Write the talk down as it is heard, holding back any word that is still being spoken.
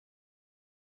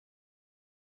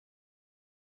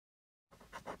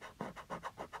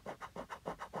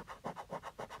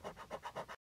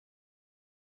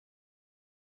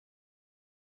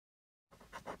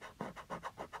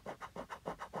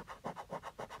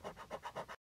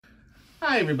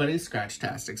Hi everybody,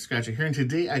 Scratchtastic Scratcher here, and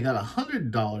today I got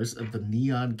 $100 of the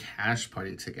Neon Cash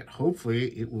Party ticket. Hopefully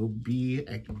it will be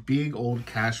a big old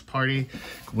cash party.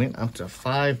 Went up to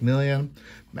 5 million.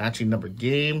 Matching number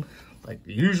game, like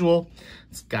the usual.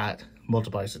 It's got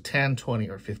multipliers of 10, 20,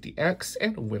 or 50x,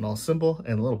 and a win all symbol,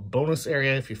 and a little bonus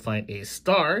area. If you find a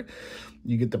star,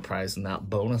 you get the prize in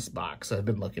that bonus box. I've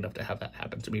been lucky enough to have that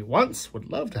happen to me once. Would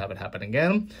love to have it happen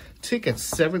again. Tickets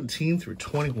 17 through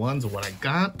 21 is what I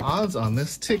got. Odds on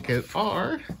this ticket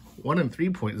are 1 in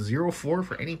 3.04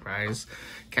 for any prize.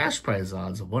 Cash prize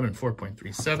odds of 1 in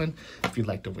 4.37. If you'd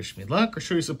like to wish me luck or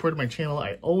show your support of my channel,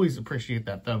 I always appreciate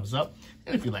that thumbs up.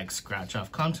 And if you like scratch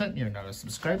off content, you're not a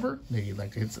subscriber, maybe you'd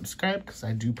like to hit subscribe because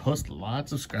I do post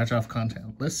lots of scratch off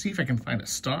content. Let's see if I can find a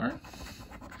star.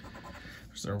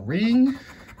 There's a ring,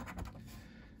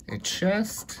 a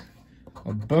chest,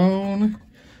 a bone,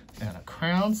 and a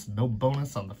crown. So no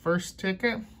bonus on the first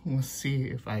ticket. Let's see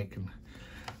if I can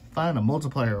find a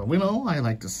multiplier or win all. I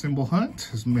like to symbol hunt,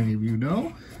 as many of you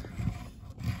know.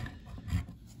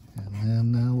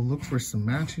 And then we'll look for some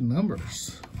matching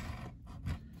numbers.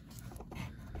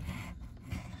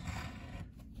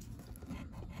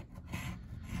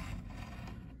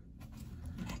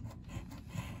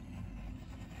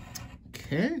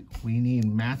 Okay, we need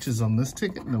matches on this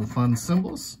ticket, no fun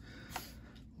symbols.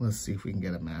 Let's see if we can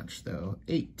get a match though.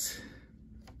 8,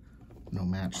 no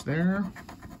match there.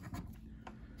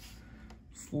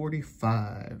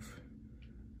 45,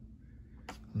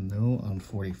 no on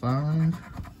 45.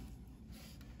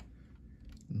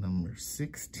 Number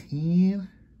 16,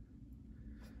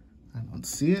 I don't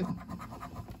see it.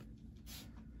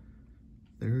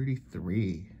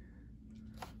 33,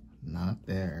 not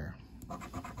there.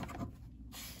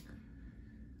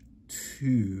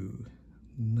 2,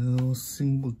 no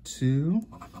single 2.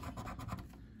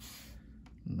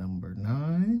 Number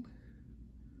 9,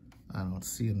 I don't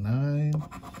see a 9.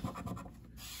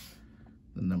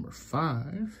 The number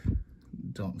 5,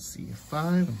 don't see a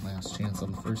 5. And last chance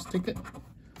on the first ticket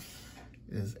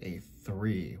is a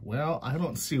 3. Well, I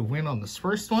don't see a win on this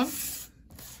first one.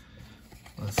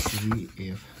 Let's see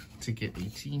if ticket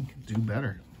 18 can do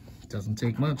better. It doesn't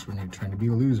take much when you're trying to be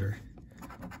a loser.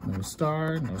 No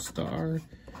star, no star,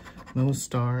 no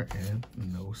star, and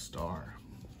no star.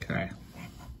 Okay.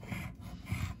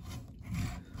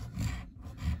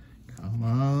 Come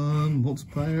on,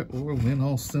 multiplier or win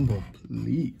all symbol,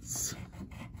 please.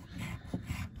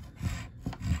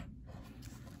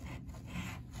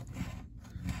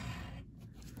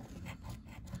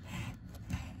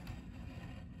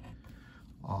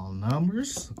 All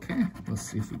numbers. Okay, let's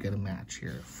see if we get a match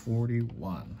here.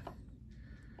 41.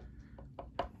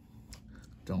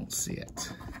 Don't see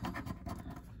it.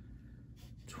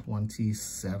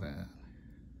 27.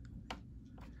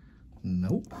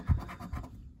 Nope.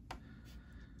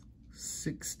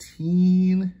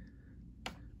 16.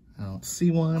 I don't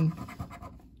see one.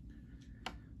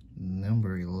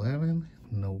 Number 11.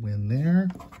 No win there.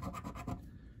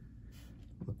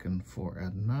 Looking for a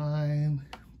 9.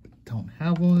 But don't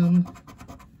have one.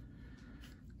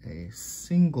 A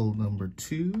single number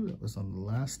 2 that was on the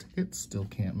last ticket, still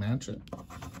can't match it.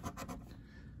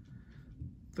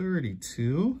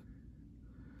 32,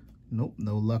 nope,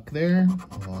 no luck there.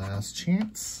 Last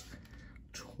chance.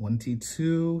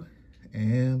 22,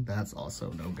 and that's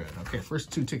also no good. Okay,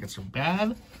 first 2 tickets are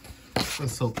bad.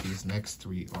 Let's hope these next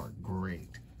 3 are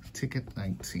great. Ticket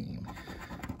 19,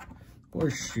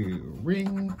 horseshoe,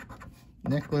 ring,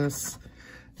 necklace,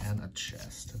 and a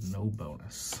chest. No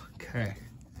bonus. Okay.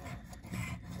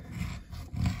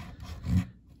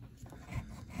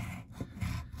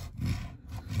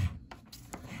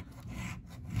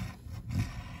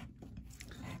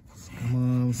 Come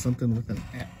on, something with an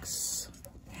X.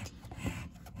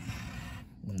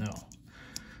 No.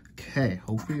 Okay,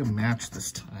 hopefully a match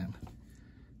this time.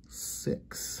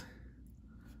 6.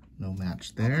 No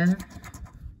match there.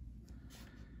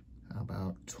 How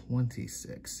about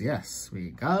 26? Yes,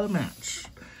 we got a match.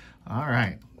 All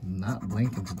right, not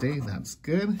blinking today, that's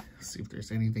good. Let's see if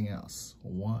there's anything else.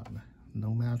 1,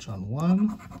 no match on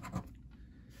 1.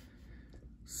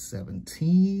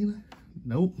 17,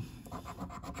 nope.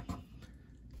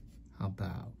 How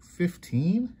about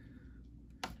 15?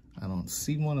 I don't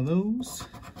see one of those.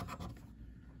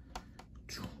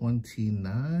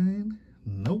 29,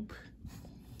 nope.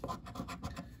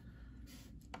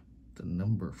 The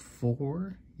number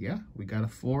 4, yeah, we got a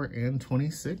 4 and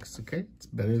 26. Okay, it's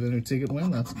better than a ticket win,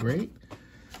 that's great.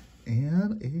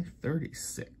 And a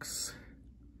 36.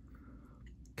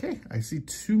 Okay, I see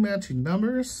 2 matching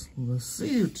numbers. Let's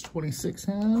see what 26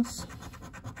 has.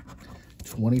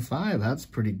 25, that's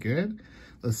pretty good.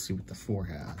 Let's see what the 4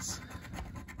 has.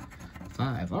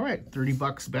 5, all right, 30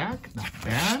 bucks back, not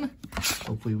bad.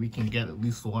 Hopefully we can get at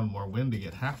least one more win to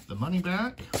get half the money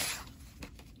back.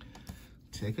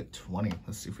 Ticket 20,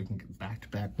 let's see if we can get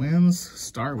back-to-back wins.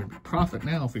 Star would be profit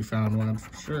now if we found one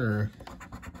for sure.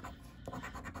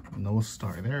 No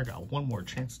star there, got one more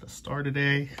chance to star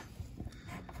today.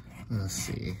 Let's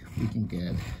see if we can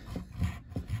get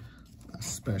a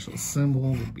special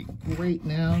symbol, would be great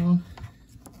now.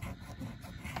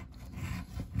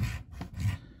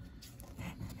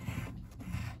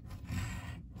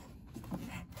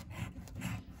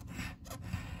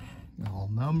 All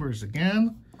numbers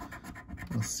again.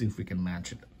 Let's see if we can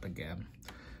match it up again.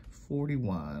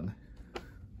 41,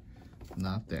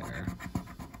 not there.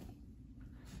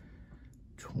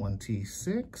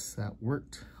 26, that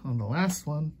worked on the last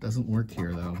one. Doesn't work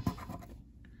here though.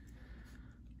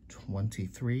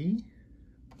 23,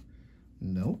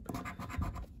 nope.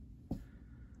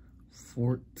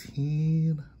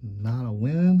 14, not a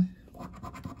win.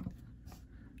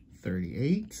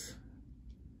 38,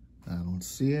 I don't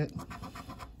see it.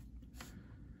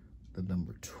 The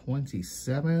number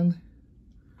 27,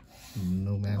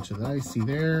 no match that I see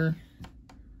there.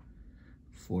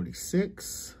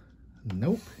 46,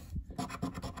 nope.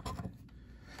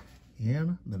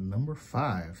 And the number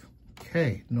 5.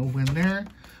 Okay, no win there.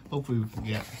 Hopefully we can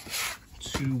get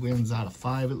 2 wins out of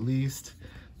 5 at least.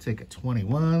 Ticket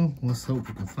 21. Let's hope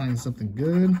we can find something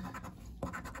good.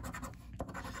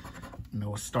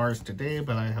 No stars today,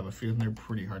 but I have a feeling they're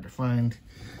pretty hard to find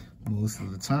most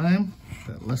of the time.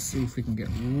 But let's see if we can get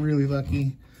really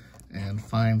lucky and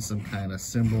find some kind of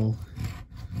symbol.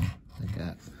 I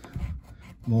got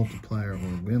multiplier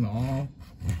or win all.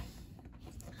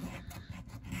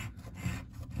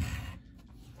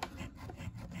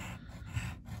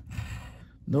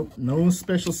 Nope, no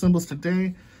special symbols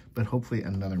today, but hopefully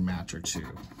another match or 2.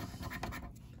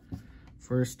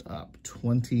 First up,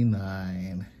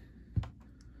 29.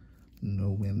 No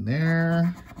win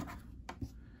there.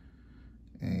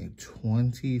 A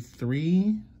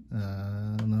 23.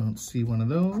 I don't see one of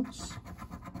those.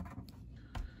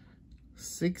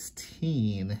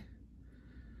 16.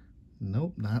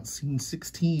 Nope, not seeing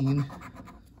 16.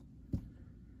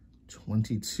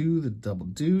 22, the double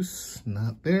deuce,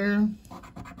 not there.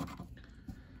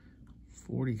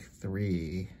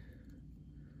 43.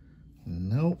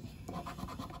 Nope.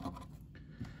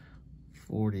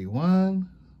 41.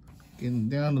 Getting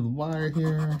down to the wire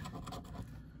here.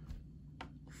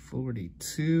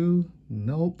 42.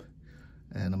 Nope.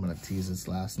 And I'm going to tease this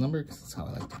last number because that's how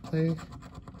I like to play.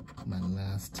 My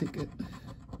last ticket.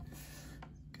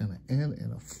 Gonna end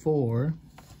in a 4.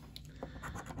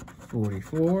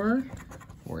 44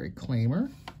 for a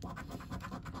claimer.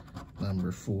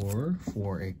 Number 4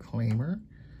 for a claimer.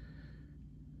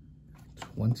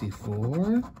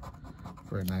 24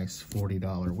 for a nice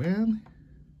 $40 win.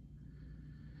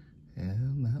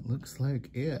 And that looks like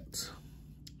it.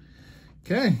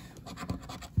 Okay.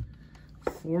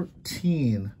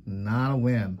 14, not a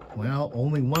win. Well,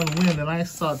 only one win that I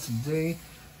saw today.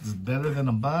 Is better than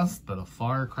a bust, but a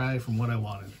far cry from what I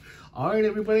wanted. All right,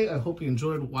 everybody, I hope you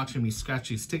enjoyed watching me scratch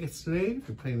these tickets today. If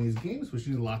you're playing these games, wish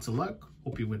you lots of luck.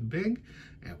 Hope you win big,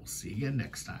 and we'll see you again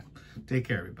next time. Take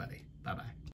care, everybody.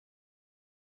 Bye-bye.